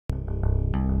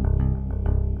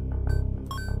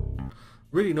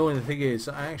Really annoying thing is,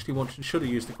 I actually should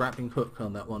have used the grappling hook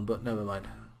on that one, but never mind.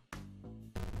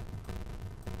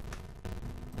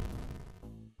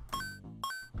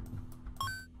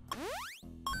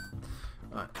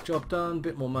 Right, job done,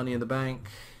 bit more money in the bank.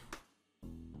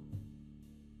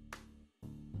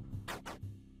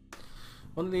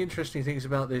 One of the interesting things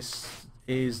about this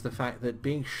is the fact that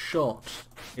being shot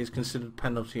is considered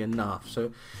penalty enough.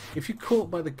 So if you're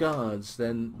caught by the guards,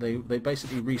 then they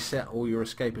basically reset all your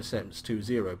escape attempts to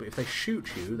 0. But if they shoot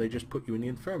you, they just put you in the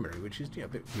infirmary, which is, yeah, a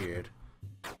bit weird.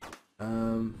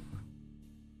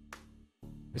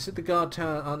 This is the guard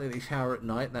tower, aren't they, the tower at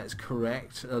night? That is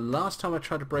correct. Last time I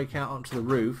tried to break out onto the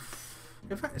roof,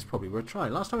 in fact it's probably worth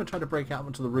trying. Last time I tried to break out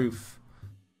onto the roof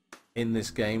in this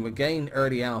game, again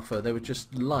early alpha, they were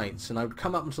just lights, and I would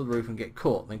come up onto the roof and get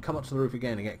caught, then come up to the roof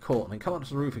again and get caught, and then come up to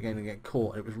the roof again and get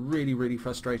caught. It was really, really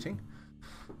frustrating.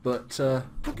 But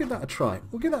we'll give that a try.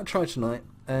 We'll give that a try tonight,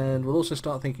 and we'll also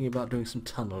start thinking about doing some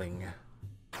tunnelling.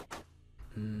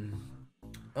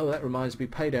 Oh, that reminds me,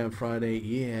 payday on Friday.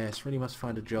 Yes, really must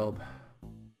find a job.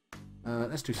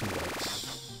 Let's do some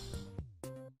weights.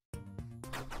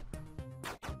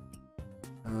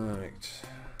 Alright.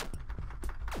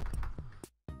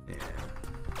 Yeah.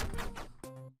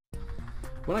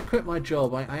 When I quit my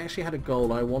job, I actually had a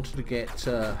goal. I wanted to get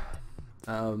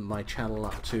my channel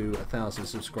up to 1,000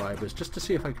 subscribers, just to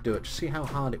see if I could do it, to see how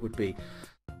hard it would be.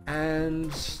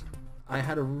 And I've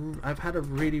had a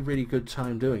really, really good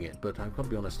time doing it, but I've got to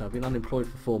be honest, I've been unemployed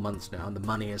for 4 months now, and the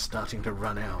money is starting to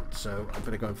run out, so I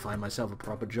better go and find myself a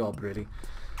proper job, really.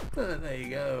 There you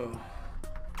go.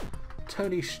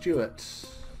 Tony Stewart.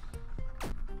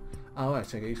 Oh, right,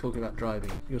 okay, he's talking about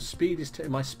driving. Your speed is...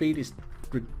 my speed is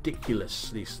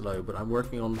ridiculously slow, but I'm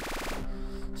working on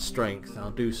strength.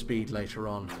 I'll do speed later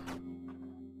on.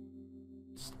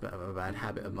 It's a bit of a bad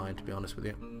habit of mine, to be honest with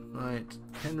you. Right,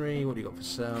 Henry, what do you got for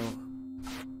sale?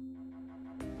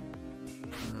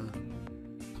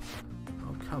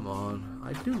 Oh, come on.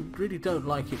 I really don't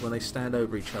like it when they stand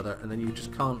over each other and then you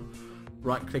just can't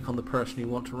right click on the person you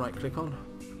want to right click on.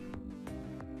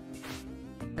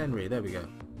 Henry, there we go.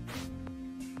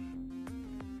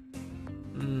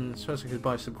 Suppose I could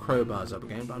buy some crowbars up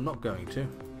again, but I'm not going to.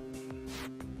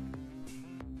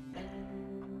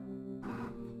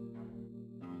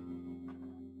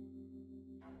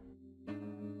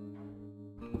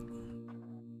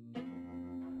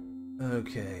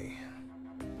 Okay.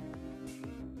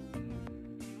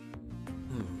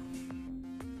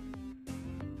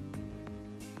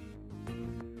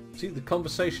 See, the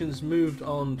conversation's moved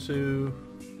on to...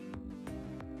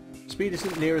 Speed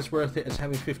isn't near as worth it as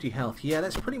having 50 health. Yeah,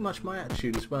 that's pretty much my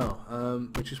attitude as well,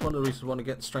 which is one of the reasons I want to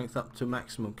get strength up to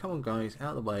maximum. Come on, guys,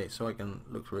 out of the way so I can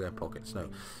look through their pockets. No,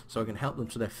 so I can help them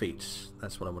to their feet.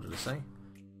 That's what I wanted to say.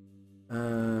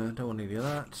 Don't want any of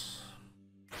that.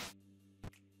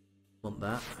 Want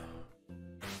that.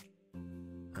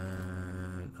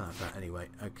 And that anyway.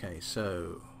 Okay,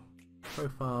 so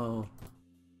profile.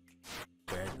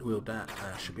 Will that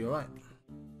should be alright.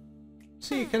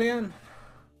 See you, Kellyanne.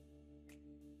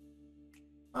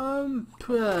 Am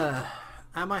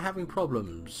I having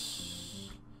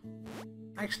problems?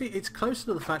 Actually, it's closer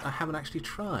to the fact I haven't actually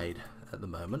tried at the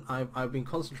moment. I've been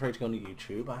concentrating on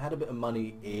YouTube. I had a bit of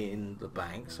money in the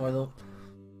bank, so I thought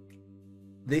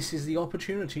this is the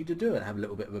opportunity to do it. Have a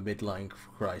little bit of a midline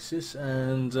crisis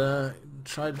and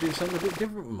try to do something a bit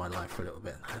different with my life for a little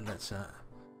bit. And that's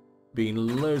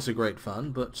been loads of great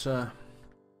fun, but for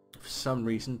some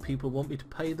reason people want me to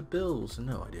pay the bills.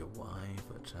 No idea why,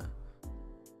 but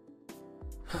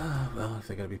well, if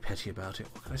they're going to be petty about it,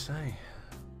 what can I say?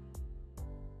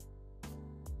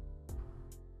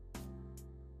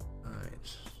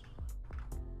 Alright.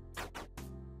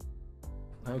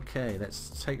 Okay,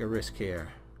 let's take a risk here.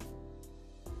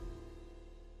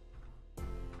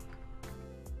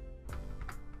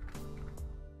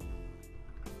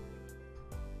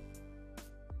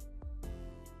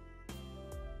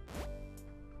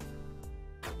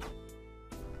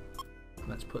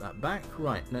 Let's put that back.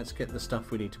 Right, let's get the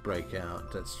stuff we need to break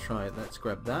out. Let's try it. Let's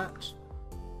grab that.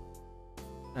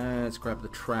 Let's grab the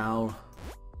trowel.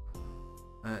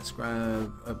 Let's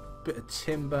grab a bit of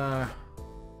timber.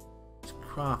 Let's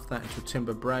craft that into a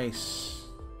timber brace.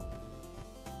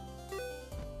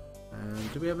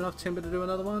 And do we have enough timber to do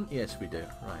another one? Yes, we do.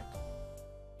 Right.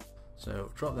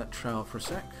 So drop that trowel for a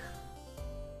sec.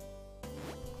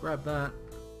 Grab that.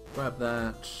 Grab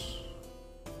that.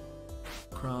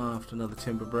 Craft another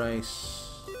timber brace,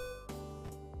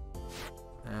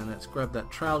 and let's grab that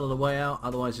trowel on the way out,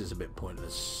 otherwise it's a bit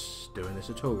pointless doing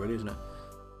this at all, really, isn't it?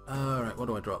 Alright, what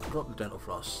do I drop? Drop the dental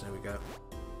floss, there we go.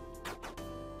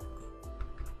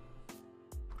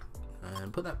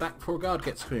 And put that back before a guard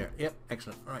gets here. Yep,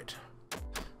 excellent. Right.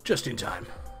 Just in time.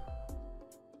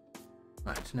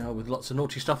 Right, now with lots of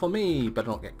naughty stuff on me, better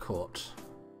not get caught.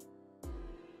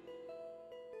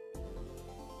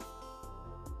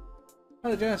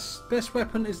 Hello Jess, best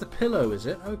weapon is the pillow, is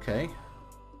it? Okay.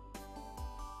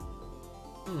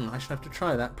 I should have to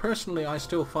try that. Personally, I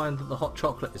still find that the hot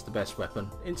chocolate is the best weapon.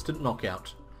 Instant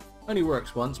knockout. Only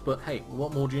works once, but hey,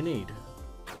 what more do you need?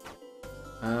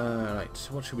 Right,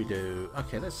 so what should we do?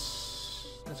 Okay, let's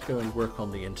go and work on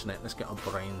the internet. Let's get our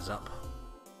brains up.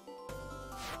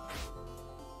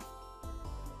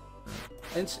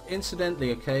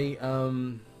 Incidentally, okay,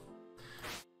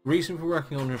 reason for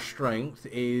working on your strength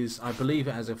is I believe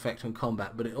it has an effect on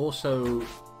combat, but it also,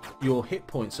 your hit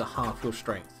points are half your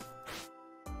strength.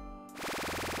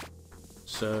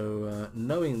 So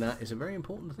knowing that is a very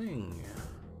important thing.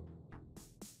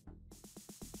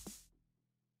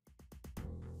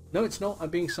 No, it's not. I'm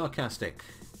being sarcastic.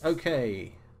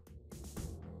 Okay.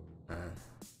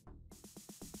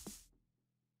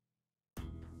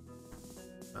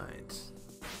 Right.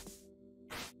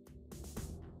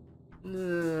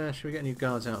 Should we get a new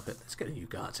guard's outfit? Let's get a new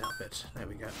guard's outfit. There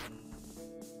we go.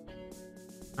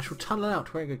 I shall tunnel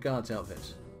out wearing a guard's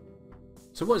outfit.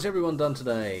 So what has everyone done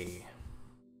today?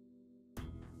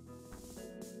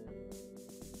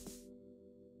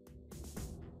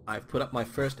 I've put up my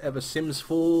first ever Sims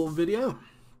 4 video,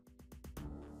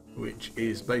 which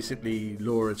is basically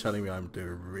Laura telling me I'm doing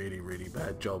a really, really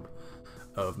bad job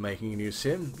of making a new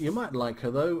sim. You might like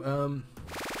her though.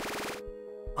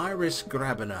 Iris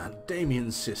Grabiner,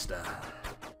 Damien's sister.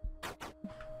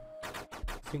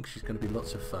 I think she's going to be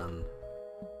lots of fun.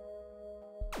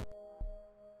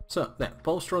 So, there,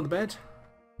 bolster on the bed.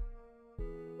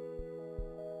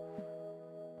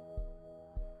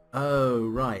 Oh,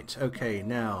 right. Okay,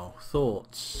 now,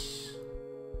 thoughts.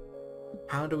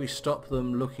 How do we stop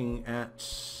them looking at...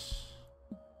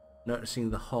 noticing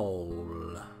the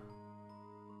hole?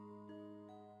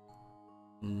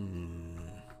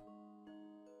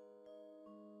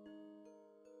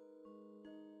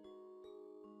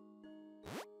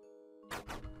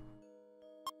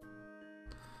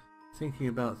 Thinking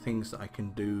about things that I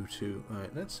can do to...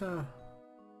 Right,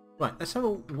 let's have a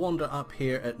wander up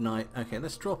here at night. Okay,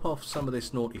 let's drop off some of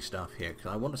this naughty stuff here, because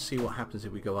I want to see what happens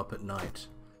if we go up at night.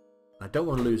 I don't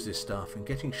want to lose this stuff, and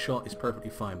getting shot is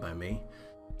perfectly fine by me.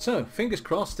 So, fingers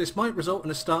crossed, this might result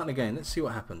in us starting again. Let's see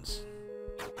what happens.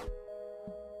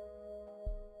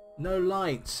 No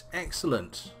lights.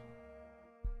 Excellent.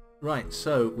 Right,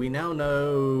 so we now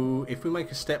know if we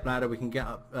make a step ladder, we can get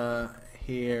up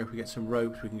here. If we get some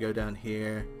ropes, we can go down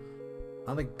here.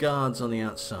 Are there guards on the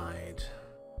outside?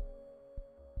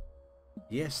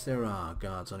 Yes, there are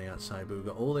guards on the outside, but we've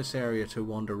got all this area to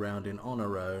wander around in on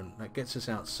our own. That gets us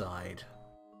outside.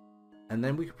 And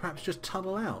then we could perhaps just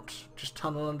tunnel out. Just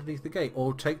tunnel underneath the gate.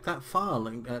 Or take that file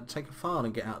and take a file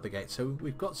and get out the gate. So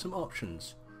we've got some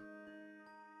options.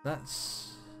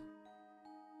 That's...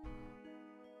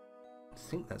 I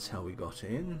think that's how we got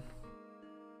in.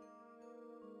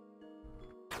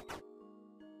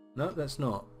 No, that's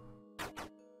not.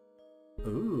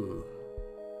 Ooh.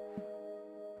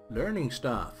 Learning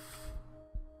stuff.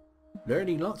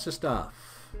 Learning lots of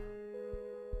stuff.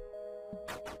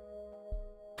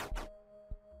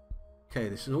 Okay,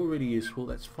 this is all really useful.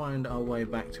 Let's find our way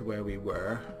back to where we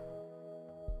were.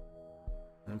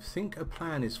 I think a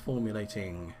plan is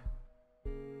formulating.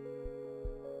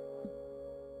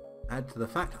 Add to the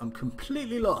fact I'm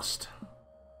completely lost.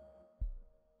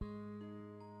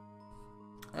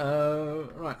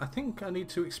 Right, I think I need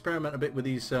to experiment a bit with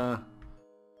these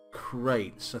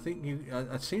crates. I think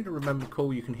I seem to remember,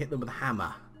 Cole, you can hit them with a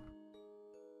hammer,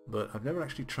 but I've never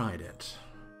actually tried it.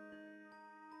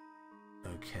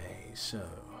 Okay, so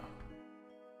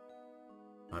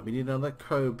right, we need another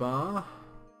crowbar,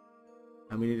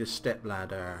 and we need a step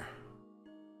ladder.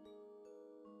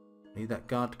 Need that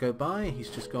guard to go by. He's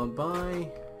just gone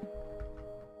by,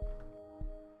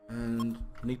 and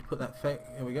I need to put that here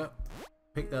we go.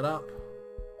 Pick that up.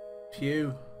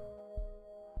 Phew.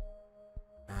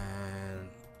 And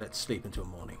let's sleep until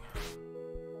morning.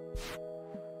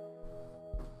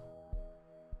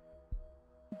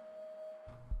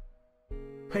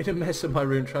 Made a mess of my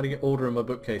room trying to get order in my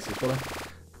bookcases. Well,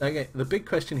 okay, the big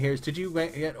question here is, did you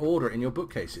get order in your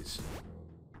bookcases?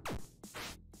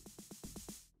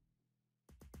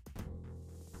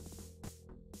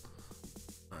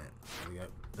 Right, there we go.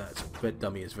 That bed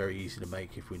dummy is very easy to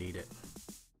make if we need it.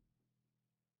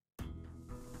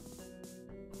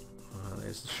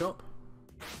 There's the shop.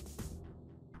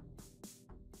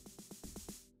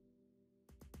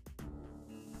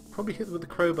 Probably hit them with the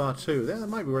crowbar too. That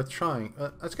might be worth trying.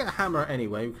 Let's get a hammer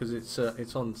anyway because it's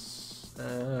on.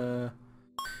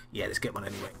 Yeah, let's get one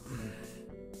anyway.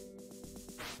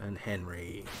 And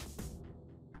Henry.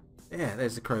 Yeah,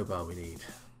 there's the crowbar we need.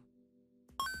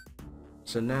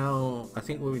 So now I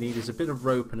think what we need is a bit of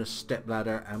rope and a step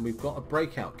ladder, and we've got a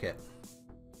breakout kit.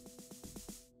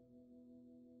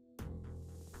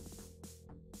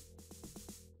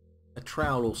 A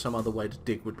trowel or some other way to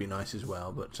dig would be nice as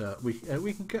well, but we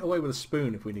can get away with a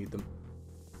spoon if we need them.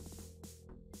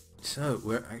 So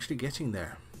we're actually getting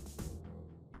there.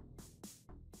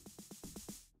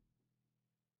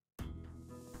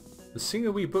 The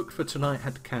singer we booked for tonight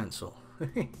had to cancel.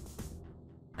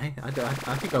 I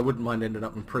think I wouldn't mind ending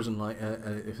up in prison like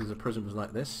if the prison was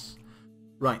like this.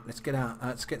 Right, let's get out.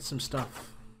 Let's get some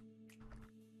stuff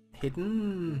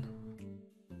hidden.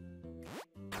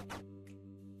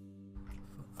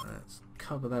 Let's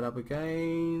cover that up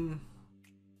again.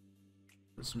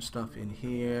 Put some stuff in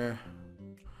here.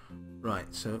 Right,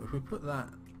 so if we put that,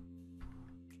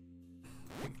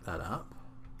 pick that up,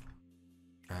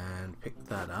 and pick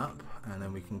that up, and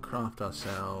then we can craft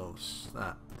ourselves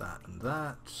that, and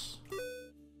that.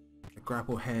 A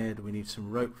grapple head, we need some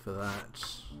rope for that.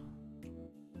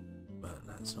 But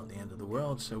that's not the end of the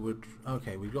world, so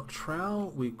okay, we've got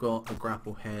trowel, we've got a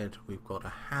grapple head, we've got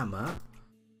a hammer.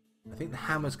 I think the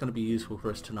hammer's going to be useful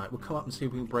for us tonight. We'll come up and see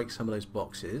if we can break some of those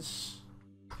boxes.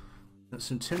 Got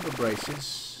some timber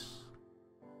braces.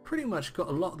 Pretty much got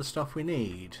a lot of the stuff we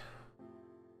need.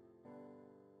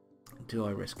 Do I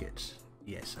risk it?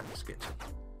 Yes, I risk it.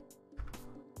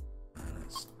 And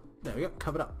there we go,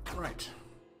 covered up. Right.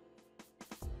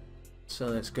 So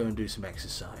let's go and do some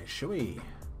exercise, shall we?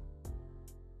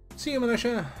 See you,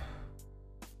 militia!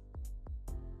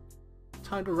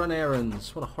 Time to run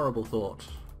errands. What a horrible thought.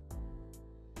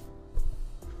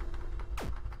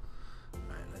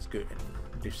 Right, let's go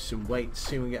and do some weights,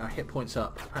 see if we can get our hit points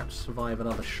up. Perhaps survive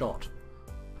another shot.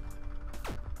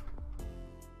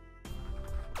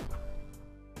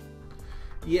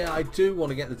 Yeah, I do want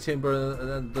to get the timber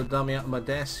and the dummy out of my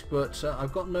desk, but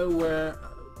I've got nowhere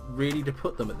really to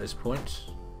put them at this point.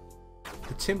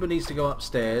 The timber needs to go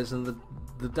upstairs and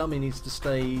the dummy needs to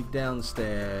stay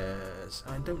downstairs.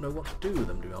 I don't know what to do with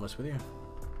them, to be honest with you.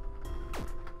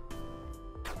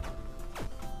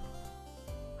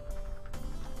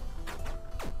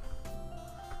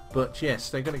 But yes,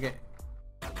 they're gonna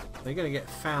get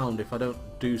found if I don't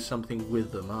do something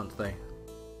with them, aren't they?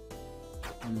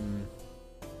 I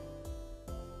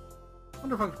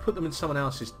wonder if I could put them in someone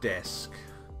else's desk.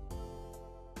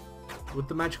 Would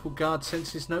the magical guard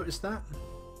senses notice that?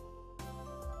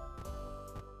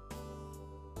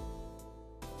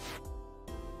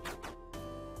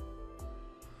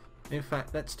 In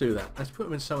fact, let's do that. Let's put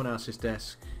them in someone else's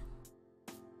desk.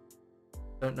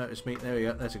 Don't notice me. There we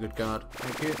go. That's a good guard.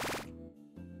 Thank you.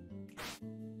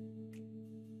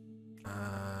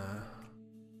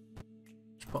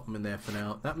 Just pop them in there for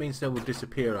now. That means they will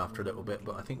disappear after a little bit,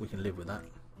 but I think we can live with that.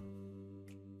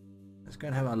 Let's go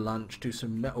and have our lunch, do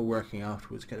some metalworking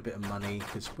afterwards, get a bit of money,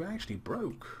 because we're actually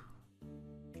broke.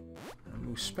 And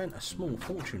we've spent a small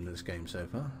fortune in this game so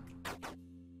far.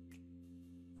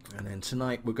 And then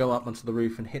tonight we'll go up onto the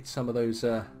roof and hit some of those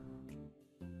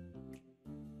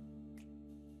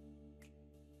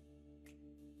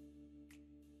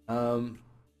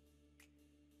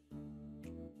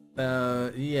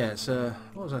yes,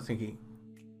 what was I thinking?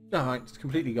 No, it's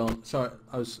completely gone. Sorry,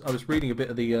 I was reading a bit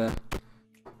of the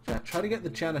try to get the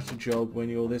janitor job when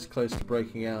you're this close to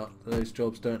breaking out. Those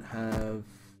jobs don't have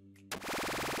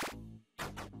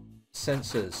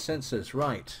sensors,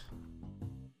 right.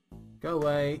 Go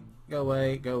away, go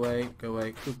away, go away, go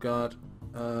away. Good guard.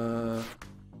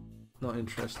 Not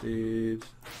interested.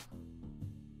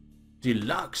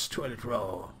 Deluxe toilet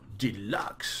roll.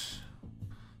 Deluxe.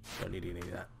 Don't need any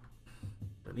of that.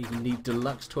 Don't even need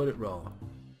deluxe toilet roll.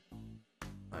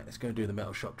 Right, let's go and do the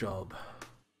metal shop job.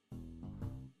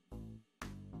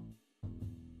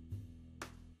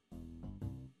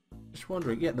 Just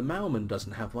wondering, yeah, the mailman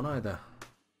doesn't have one either.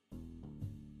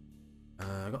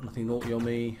 I got nothing naughty on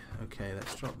me. Okay,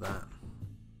 let's drop that.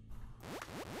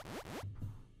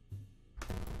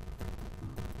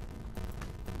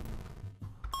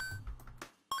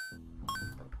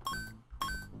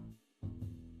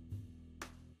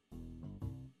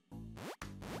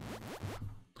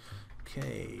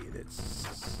 Okay,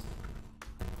 let's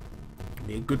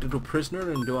be a good little prisoner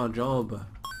and do our job.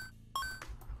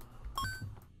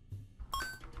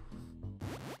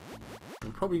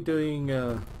 I'm probably doing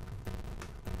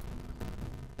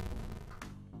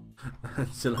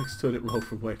deluxe toilet roll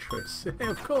from waitress.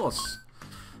 Of course,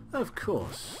 of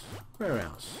course.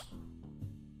 Warehouse.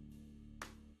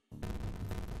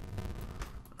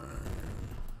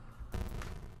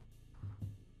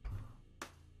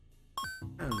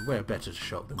 And where better to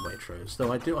shop than Waitrose?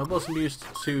 Though I wasn't used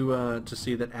to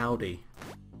see that Audi.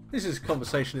 This is a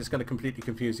conversation that's going to completely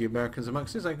confuse the Americans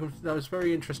amongst us. I was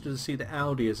very interested to see that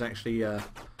Audi is actually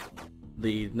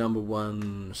the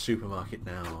 #1 supermarket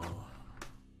now,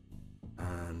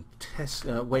 and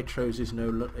Waitrose is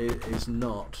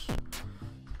not.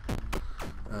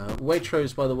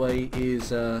 Waitrose, by the way,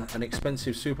 is an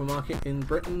expensive supermarket in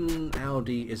Britain.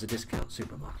 Audi is a discount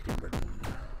supermarket in Britain.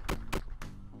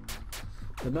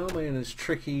 The mailman is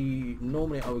tricky.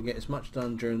 Normally I would get as much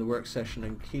done during the work session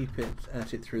and keep it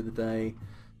at it through the day,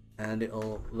 and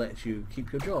it'll let you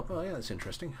keep your job. Oh yeah, that's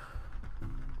interesting.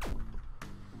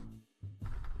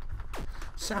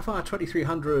 Sapphire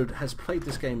 2300 has played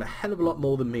this game a hell of a lot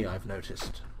more than me, I've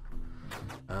noticed.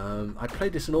 I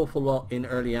played this an awful lot in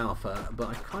early alpha, but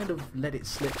I've kind of let it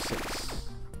slip since.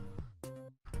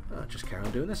 Just carry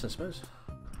on doing this, I suppose.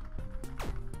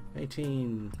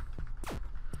 18...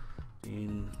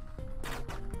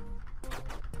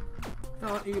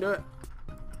 Oh, you can do it.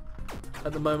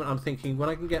 At the moment I'm thinking when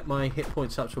I can get my hit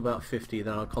points up to about 50,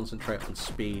 then I'll concentrate on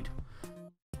speed.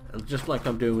 And just like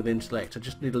I'm doing with intellect, I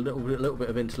just need a little bit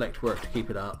of intellect work to keep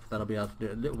it up. Then I'll be able to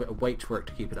do a little bit of weight work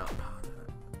to keep it up.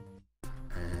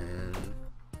 And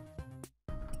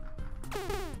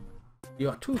you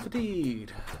are too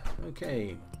fatigued.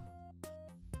 Okay.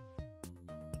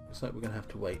 Looks like we're gonna have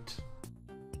to wait.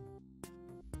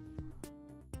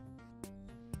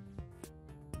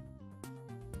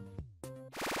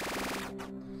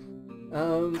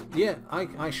 Yeah,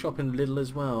 I shop in Lidl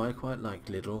as well. I quite like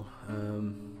Lidl.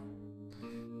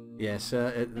 Yes,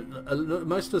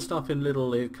 most of the stuff in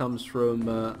Lidl, it comes from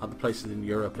other places in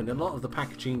Europe, and a lot of the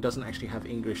packaging doesn't actually have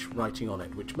English writing on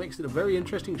it, which makes it a very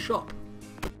interesting shop.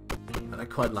 And I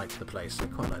quite like the place. I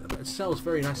quite like it. It sells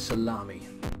very nice salami.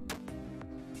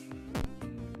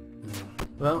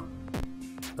 Well,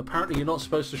 apparently you're not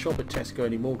supposed to shop at Tesco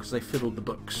anymore because they fiddled the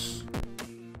books.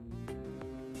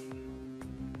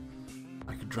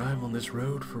 Drive on this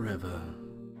road forever.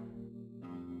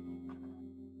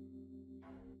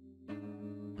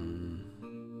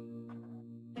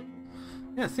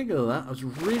 Yeah, thinking of that, I was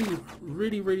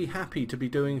really happy to be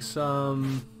doing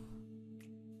some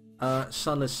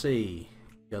Sunless Sea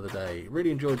the other day.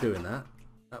 Really enjoyed doing that.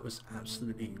 That was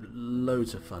absolutely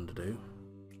loads of fun to do.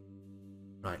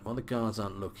 Right, while the guards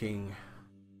aren't looking,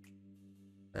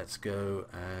 let's go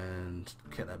and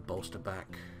get that bolster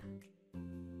back.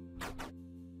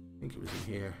 I think it was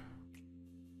in here.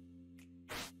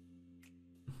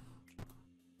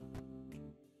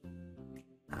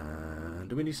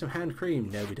 Do we need some hand cream?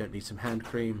 No, we don't need some hand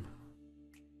cream.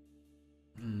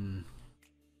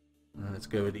 Let's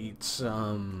go and eat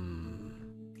some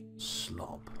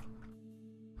slop.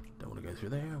 Don't want to go through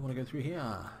there. I want to go through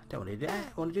here. Don't want to do that.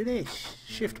 I want to do this.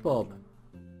 Shift Bob.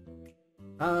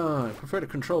 I prefer to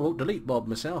Control Alt Delete Bob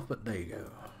myself, but there you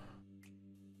go.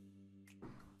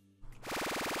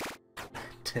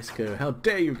 Tesco, how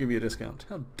dare you give me a discount?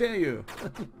 How dare you?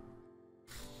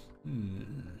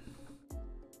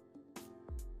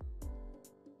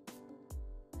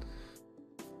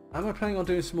 Am I planning on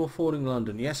doing some more Falling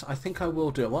London? Yes, I think I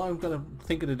will do it. What I'm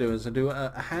thinking to do is do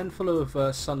a handful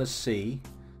of Sunless Sea,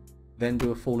 then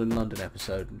do a Falling London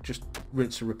episode, and just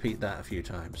rinse and repeat that a few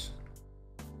times.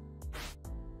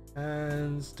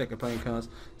 And deck of playing cards.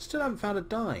 Still haven't found a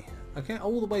die. Okay,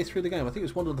 all the way through the game. I think it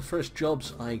was one of the first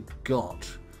jobs I got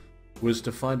was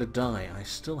to find a die. I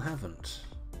still haven't.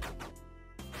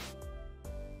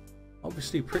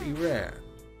 Obviously pretty rare.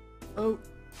 Oh.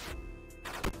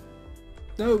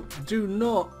 No, do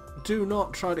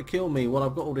not try to kill me while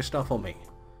I've got all this stuff on me.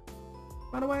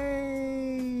 Run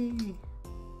away!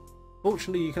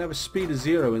 Fortunately, you can have a speed of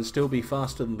 0 and still be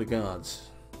faster than the guards.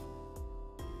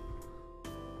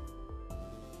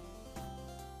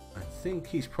 I think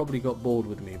he's probably got bored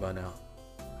with me by now.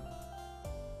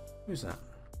 Who's that?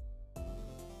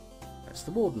 That's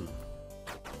the warden.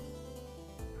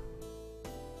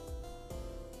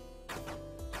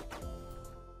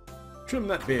 Trim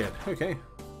that beard. Okay.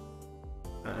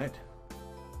 Alright.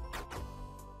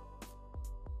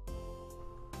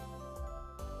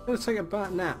 Let's take a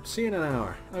nap. See you in an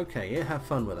hour. Okay, yeah, have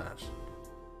fun with that.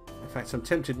 In fact, I'm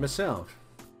tempted myself.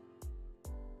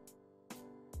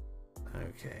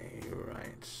 Okay,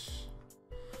 right.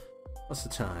 What's the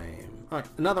time? Alright,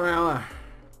 another hour.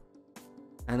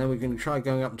 And then we're going to try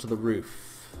going up to the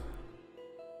roof.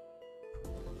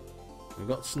 We've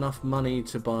got enough money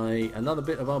to buy another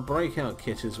bit of our breakout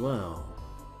kit as well.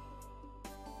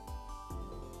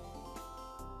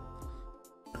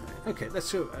 Okay,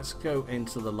 let's go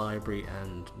into the library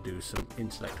and do some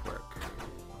intellect work.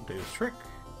 I'll do this trick.